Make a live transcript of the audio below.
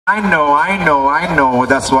I know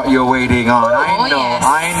that's what you're waiting on.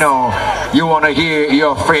 I know. You want to hear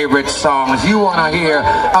your favorite songs. You want to hear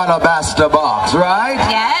Alabaster Box, right?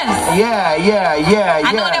 Yes. Yeah.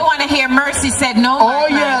 I know they want to hear Mercy Said No. Oh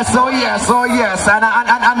yes. And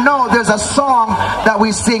I know there's a song that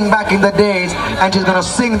we sing back in the days, and she's going to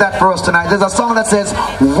sing that for us tonight. There's a song that says,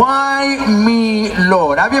 "Why me,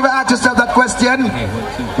 Lord?" Have you ever asked yourself that question?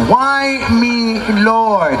 Why me,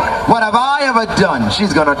 Lord? What have I ever done?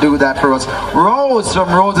 She's going to do that for us. Rose from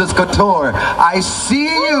Rose's Couture. I see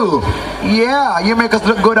you. Yeah, you make us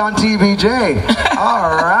look good on TVJ.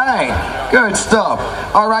 All right. Good stuff.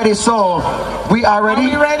 Alrighty, so we are ready? Are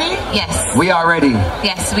we ready? Yes. We are ready.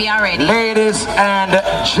 Yes, we are ready. Ladies and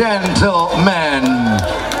gentlemen,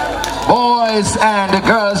 boys and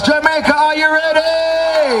girls, Jamaica, are you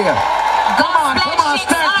ready? Come on,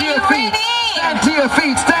 stand to your feet. Stand to your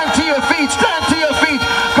feet, stand to your feet, stand to your feet.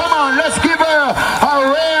 Come on, let's give her a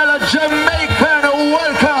real Jamaican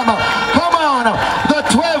welcome. Come on, the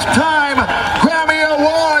 12th time Grammy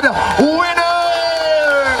Award winner,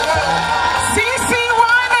 Cece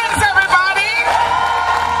Winans, everybody.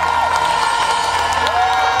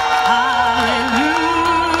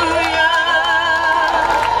 Hallelujah.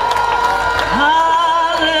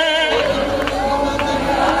 Hallelujah.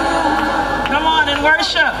 Come on and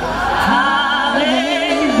worship. Hallelujah.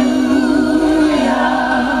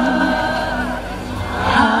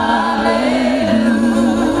 Hallelujah.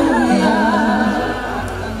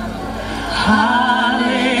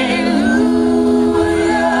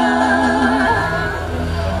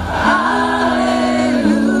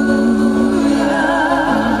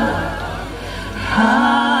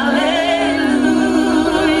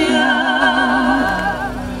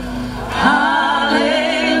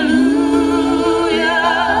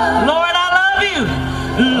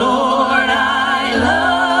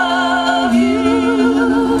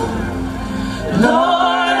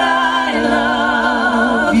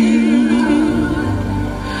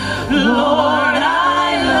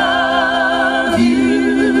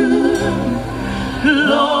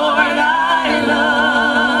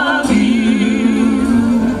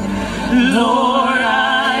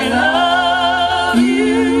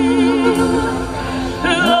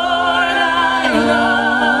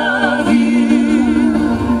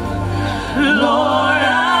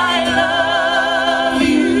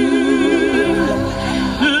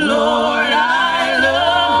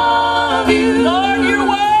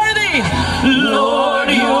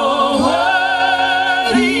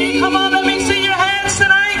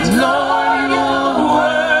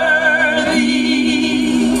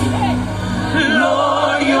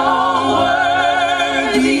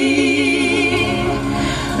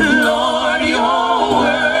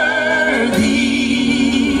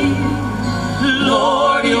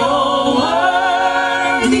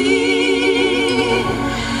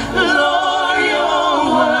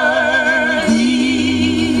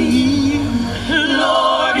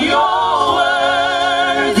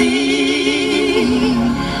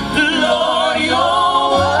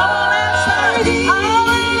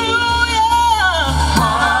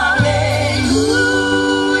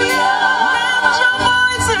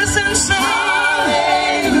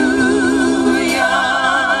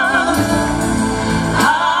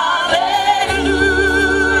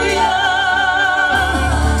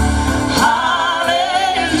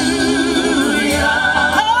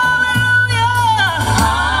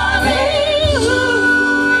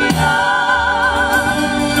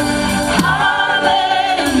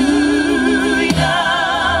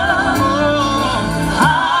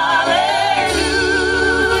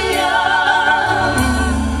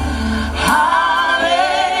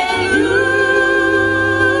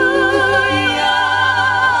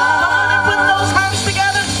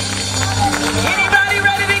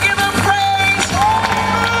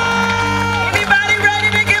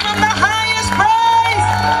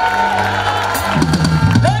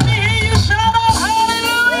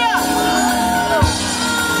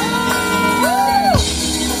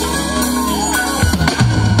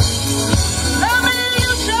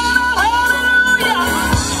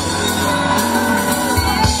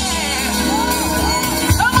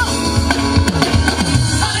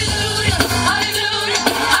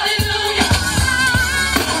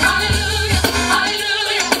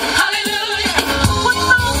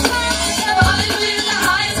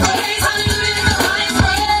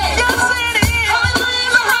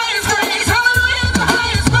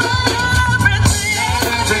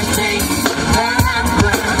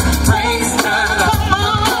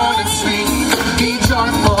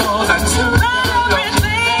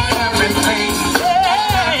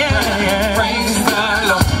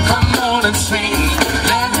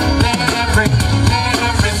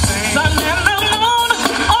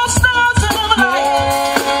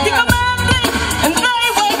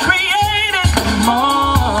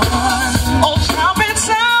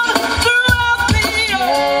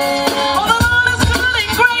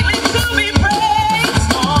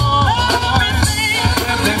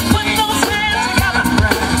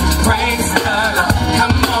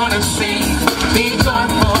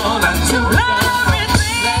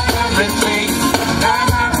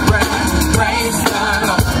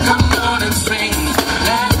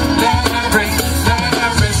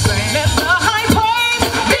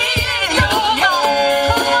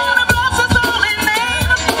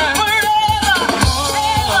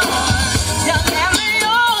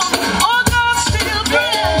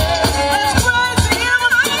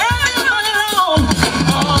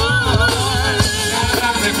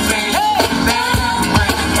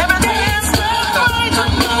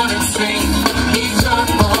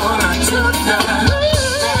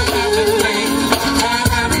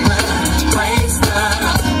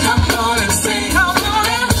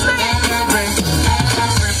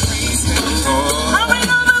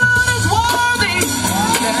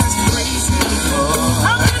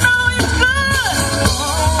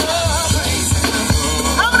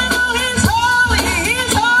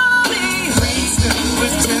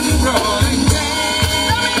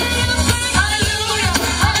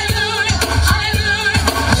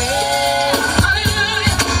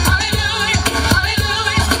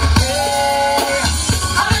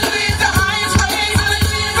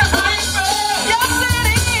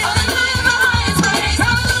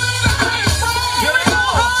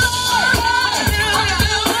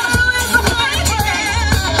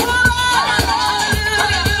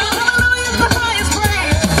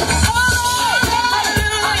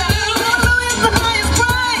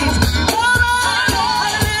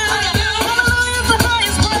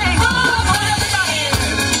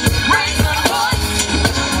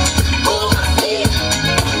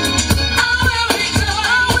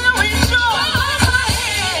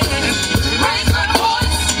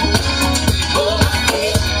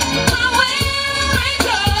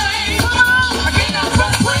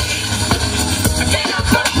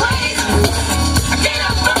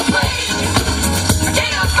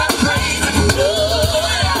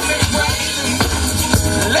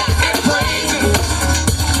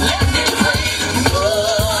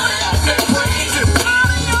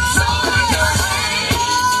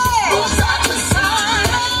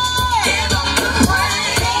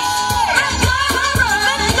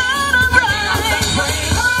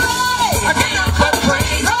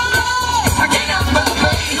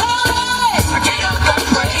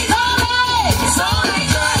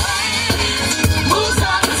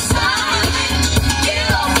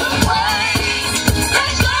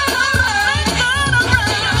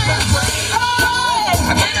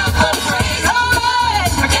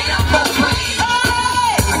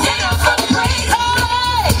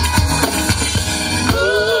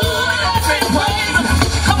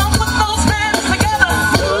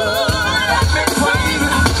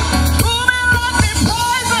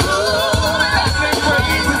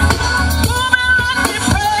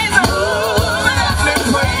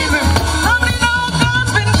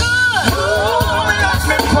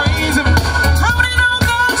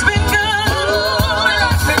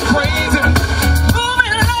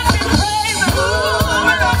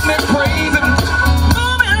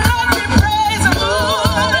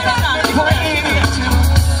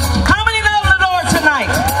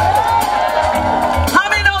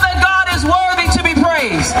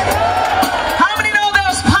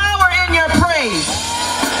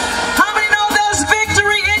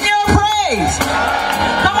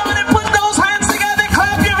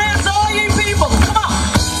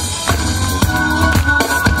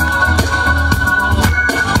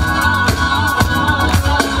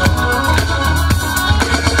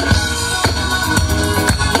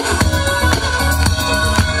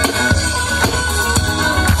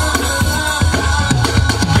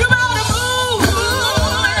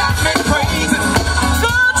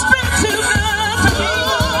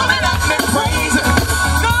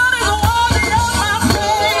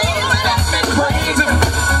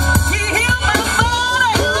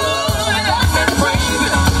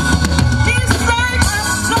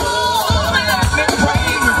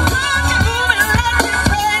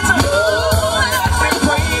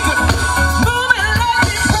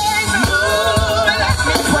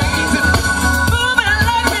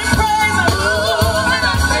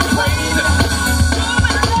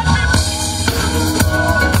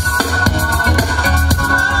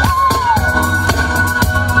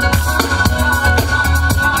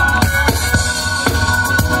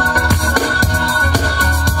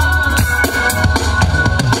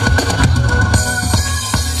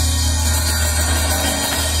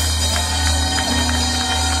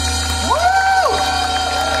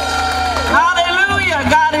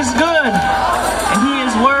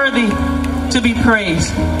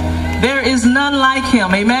 praise. There is none like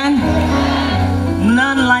him. Amen.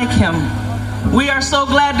 None like him. We are so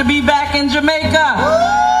glad to be back in Jamaica.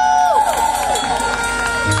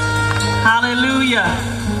 Hallelujah.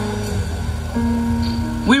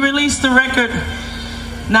 We released a record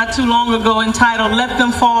not too long ago entitled Let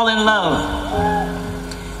Them Fall in Love.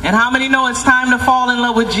 And how many know it's time to fall in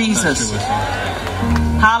love with Jesus?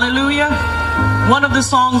 Hallelujah. One of the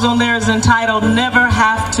songs on there is entitled Never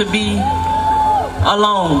Have to Be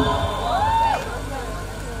Alone.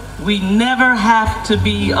 We never have to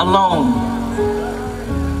be alone.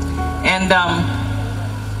 And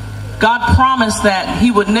God promised that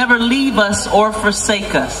he would never leave us or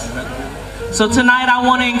forsake us. So tonight I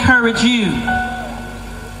want to encourage you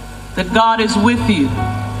that God is with you.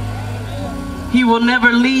 He will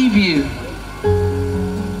never leave you.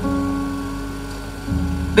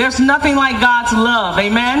 There's nothing like God's love.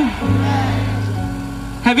 Amen.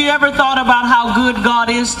 Have you ever thought about how good God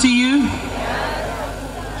is to you?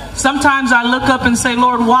 Sometimes I look up and say,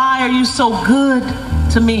 Lord, why are you so good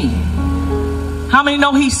to me? How many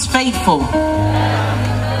know he's faithful?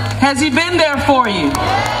 Has he been there for you?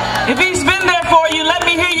 If he's been there for you, let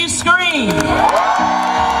me hear you scream.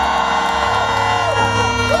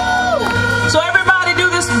 So everybody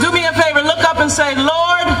do me a favor. Look up and say,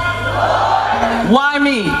 Lord, why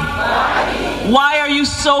me? Why are you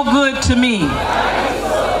so good to me?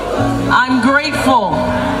 I'm grateful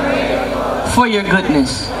for your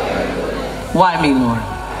goodness. Why me, Lord?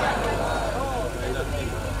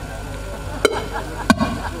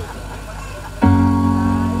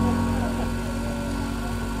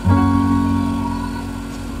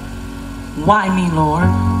 Why me, Lord?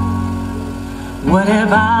 What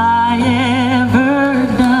have I ever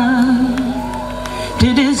done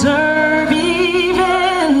to deserve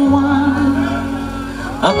even one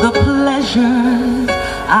of the pleasures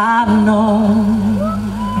I've known?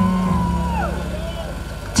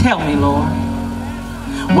 Tell me, Lord,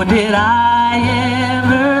 what did I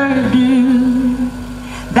ever do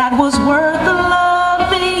that was worth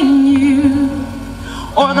loving you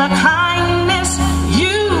or the kindness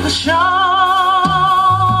you've shown?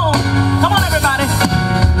 Come on, everybody.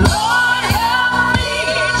 Lord, help me,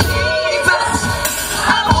 Jesus.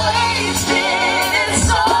 I'm wasted, and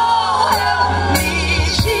so help me,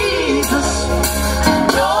 Jesus.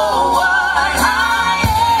 Know what I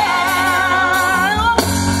am.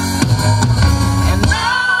 And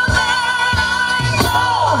now that I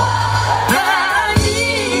know that I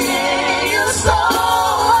need you, so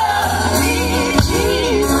help me,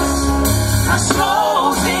 Jesus. My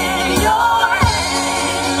soul's in your hands.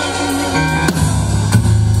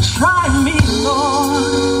 Try me,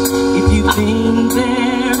 Lord, if you think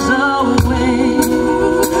there's a way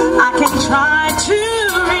I can try to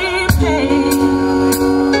repay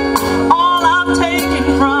all I've taken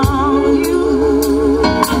from you.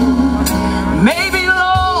 Maybe,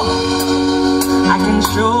 Lord, I can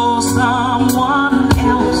show someone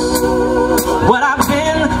else what I've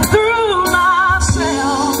been through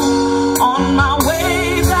myself on my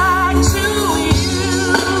way back to you.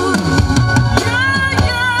 Yeah,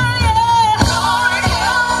 yeah, yeah. Lord,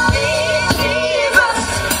 help me, Jesus.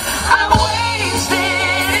 I'm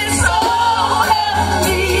wasted, and so help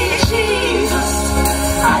me, Jesus.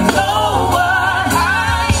 I know what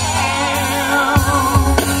I am.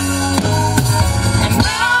 And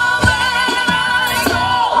now that I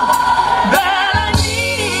know that I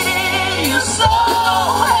needed you, so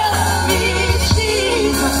help me,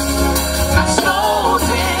 Jesus. My soul's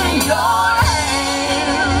in your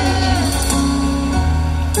hands.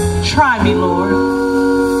 Try me, Lord,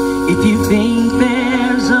 if you think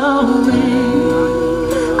there's a way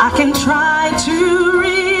I can try to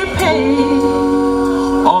repay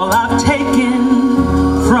all I've taken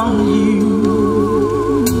from you.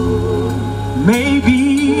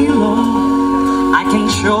 Maybe, Lord, I can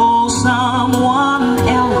show someone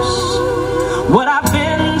else what I've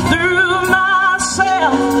been through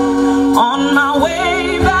myself on my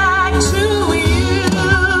way back to you.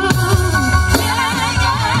 Yeah,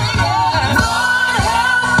 yeah, yeah. Lord,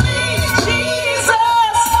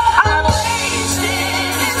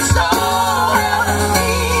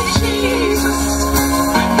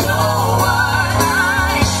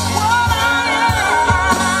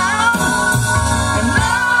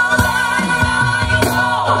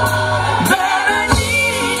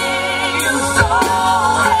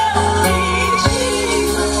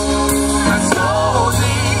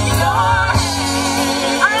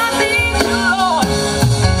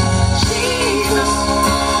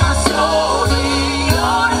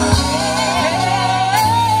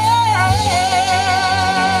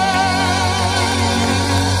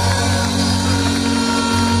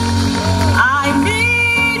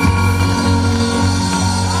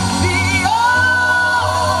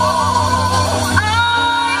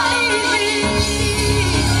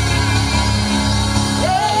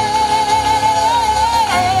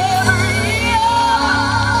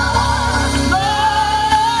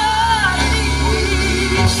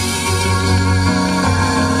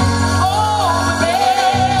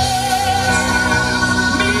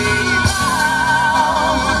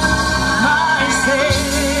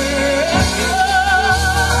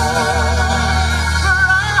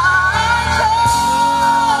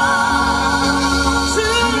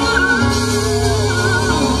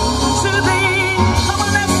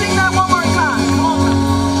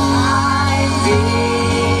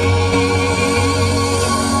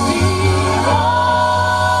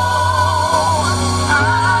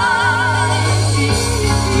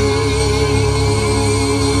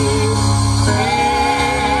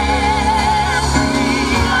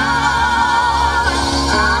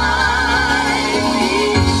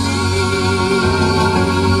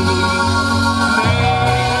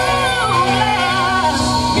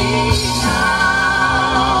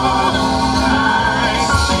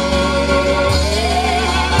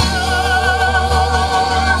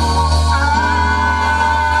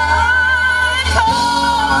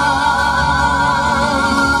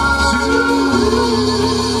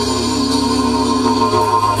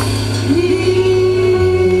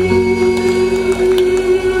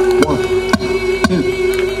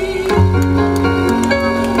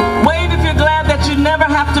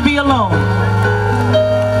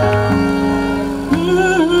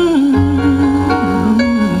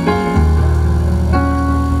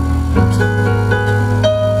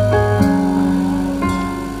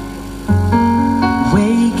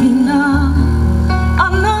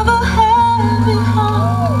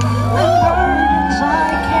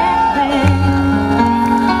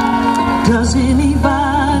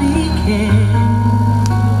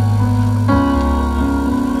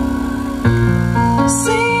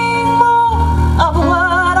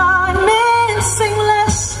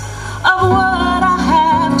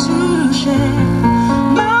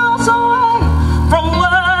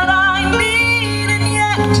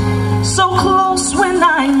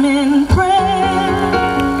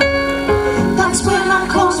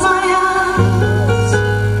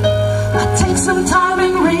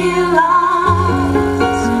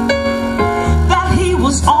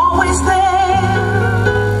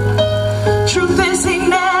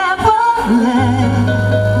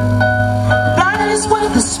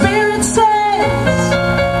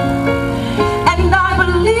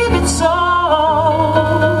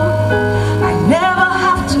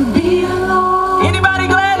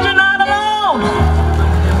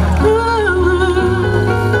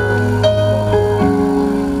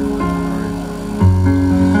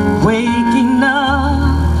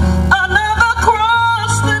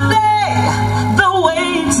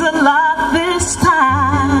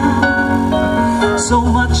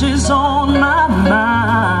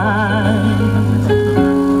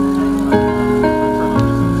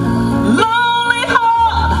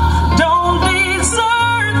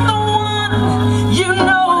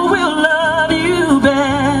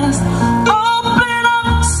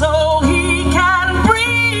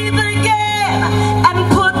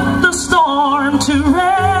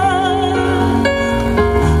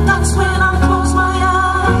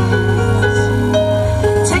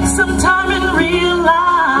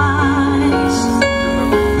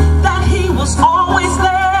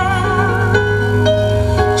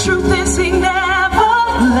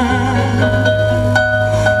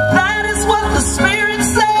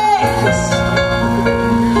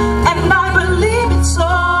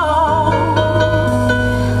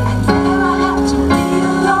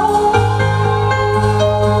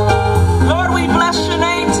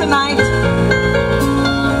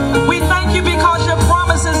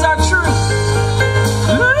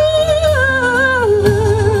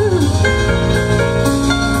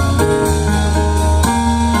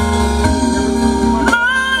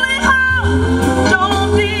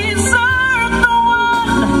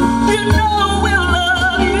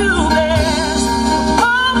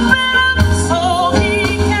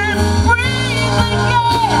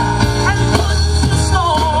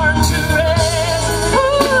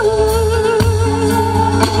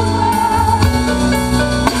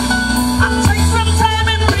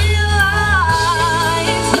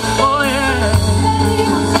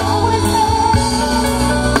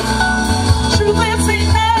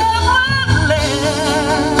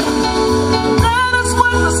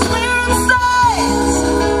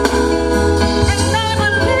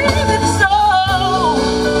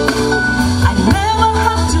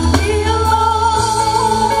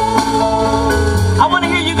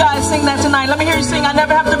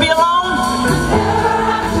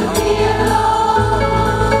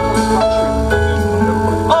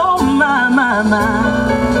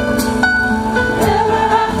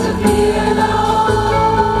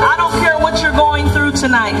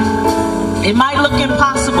 tonight. It might look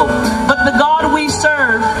impossible, but the God we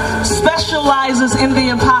serve specializes in the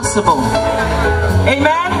impossible.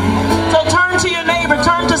 Amen? So turn to your neighbor,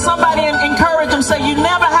 turn to somebody and encourage them. Say, you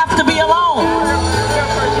never have to be alone.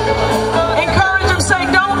 Encourage them, say,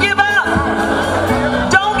 don't give up.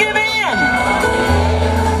 Don't give in.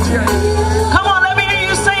 Come on, let me hear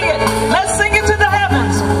you sing it. Let's sing it to the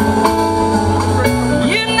heavens.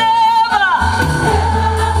 You never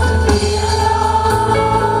have to be alone.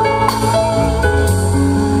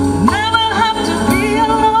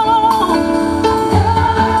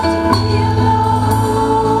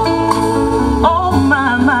 Oh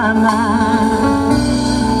my, my, my.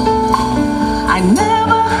 I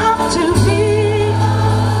never have to be.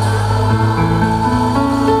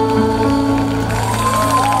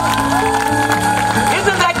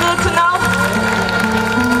 Isn't that good to know?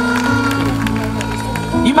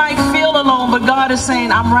 You might feel alone, but God is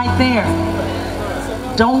saying, I'm right there.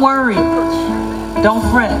 Don't worry. Don't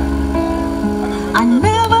fret. I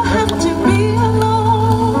never have to be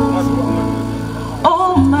alone.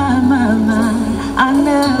 Oh my, my, my. I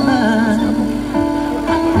never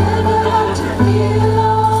have to be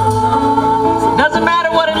alone. Doesn't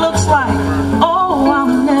matter what it looks like. Oh, I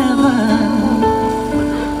never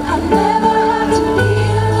have to be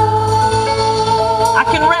alone. I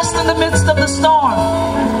can rest in the midst of the storm.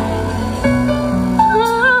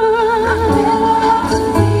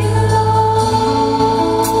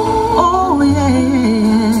 Oh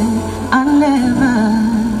yeah, I never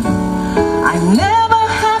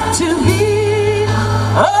have to be alone.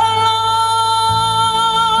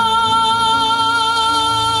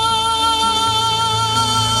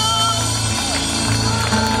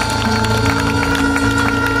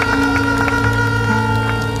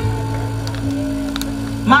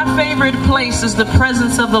 My favorite place is the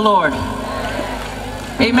presence of the Lord.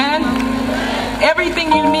 Amen.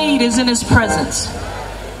 Everything you need is in His presence.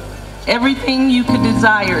 Everything you could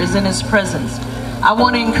desire is in His presence. I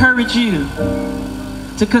want to encourage you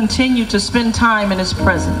to continue to spend time in His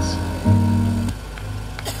presence.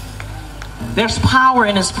 There's power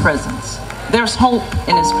in His presence. There's hope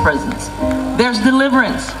in His presence. There's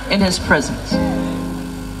deliverance in His presence.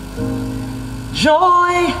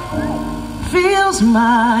 Joy fills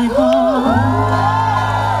my heart.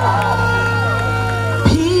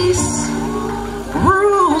 Peace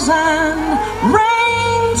rules and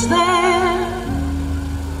reigns there.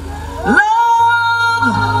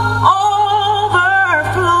 Love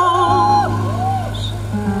overflows,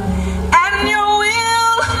 and your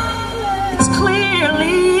will is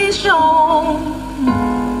clearly shown.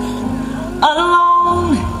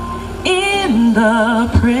 Alone in the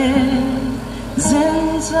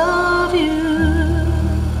presence of you.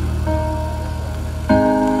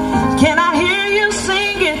 Can I hear you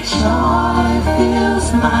sing it? Joy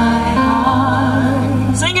fills my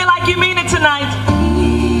heart. Sing it like you mean it tonight.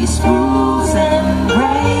 Peace rules and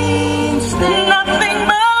reigns there. Nothing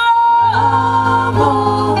but love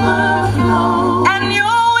overflows, and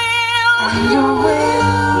your will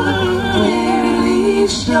clearly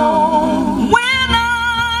shown. When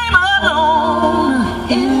I'm alone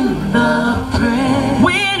in the presence,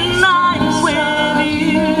 when I'm with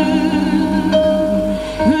you,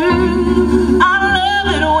 I love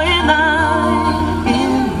it when I'm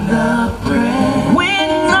in the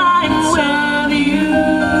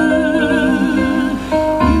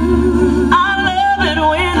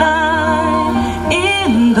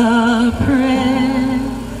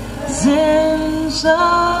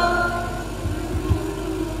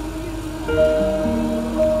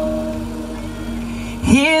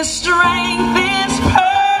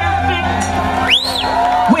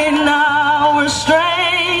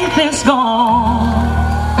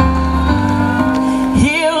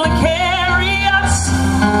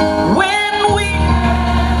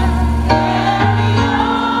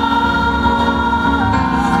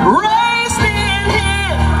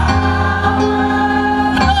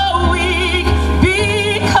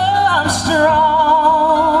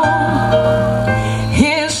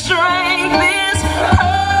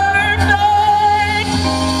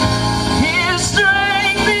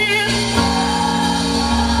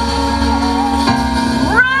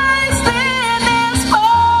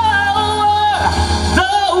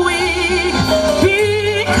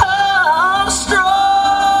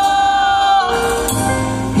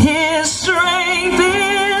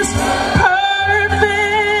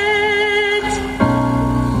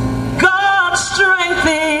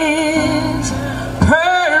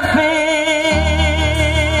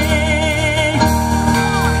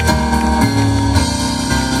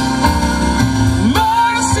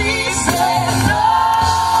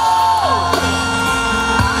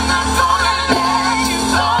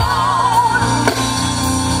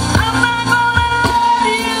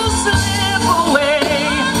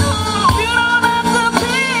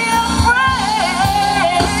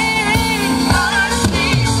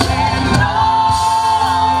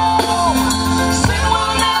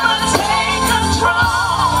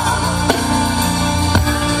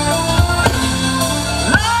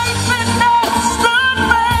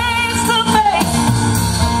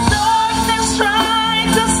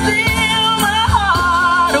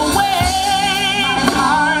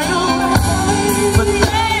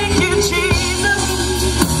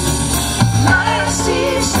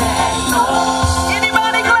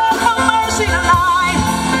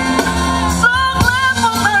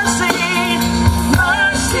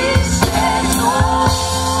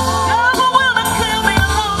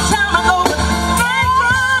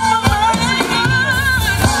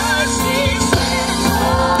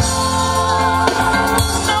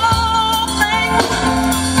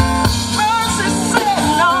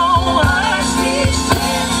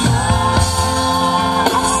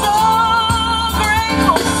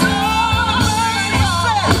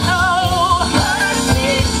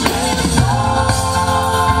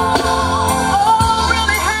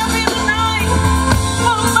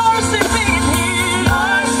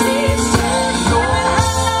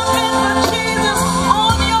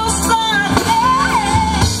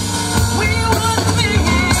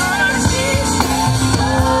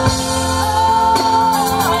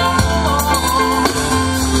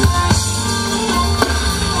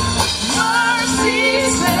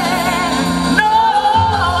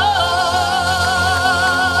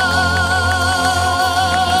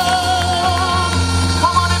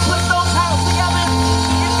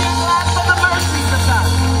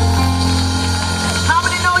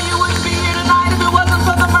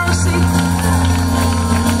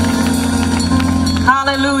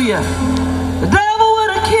Hallelujah. The devil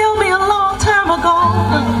would have killed me a long time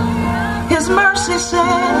ago. His mercy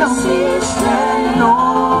said no.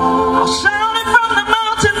 I'll shout it from the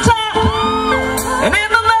mountaintop, and in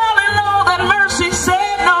the valley low, that mercy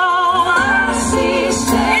said no.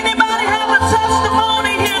 Anybody have a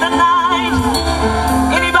testimony here tonight?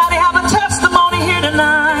 Anybody have a testimony here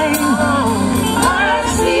tonight?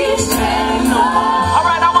 Mercy said no. All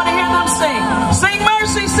right, I want to hear them sing. Sing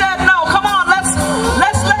mercy said no. Come on, let's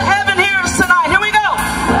let heaven hear us tonight. Here we go.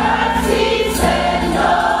 Mercy said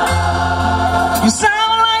no. You sound